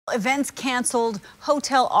Events canceled,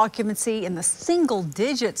 hotel occupancy in the single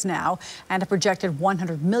digits now, and a projected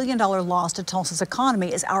 $100 million loss to Tulsa's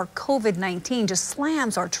economy as our COVID-19 just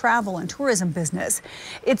slams our travel and tourism business.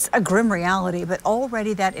 It's a grim reality, but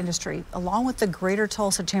already that industry, along with the Greater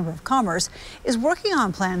Tulsa Chamber of Commerce, is working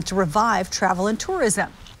on plans to revive travel and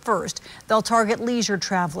tourism. First, they'll target leisure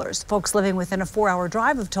travelers, folks living within a 4-hour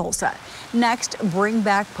drive of Tulsa. Next, bring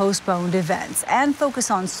back postponed events and focus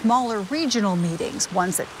on smaller regional meetings,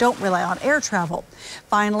 ones that don't rely on air travel.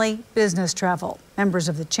 Finally, business travel. Members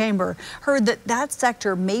of the chamber heard that that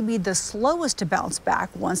sector may be the slowest to bounce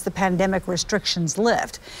back once the pandemic restrictions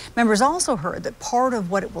lift. Members also heard that part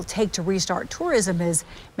of what it will take to restart tourism is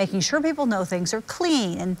making sure people know things are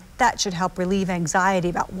clean, and that should help relieve anxiety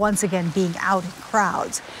about once again being out in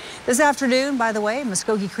crowds. This afternoon, by the way,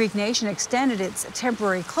 Muskogee Creek Nation extended its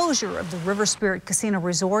temporary closure of the River Spirit Casino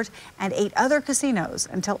Resort and 8 other casinos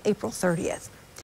until April 30th.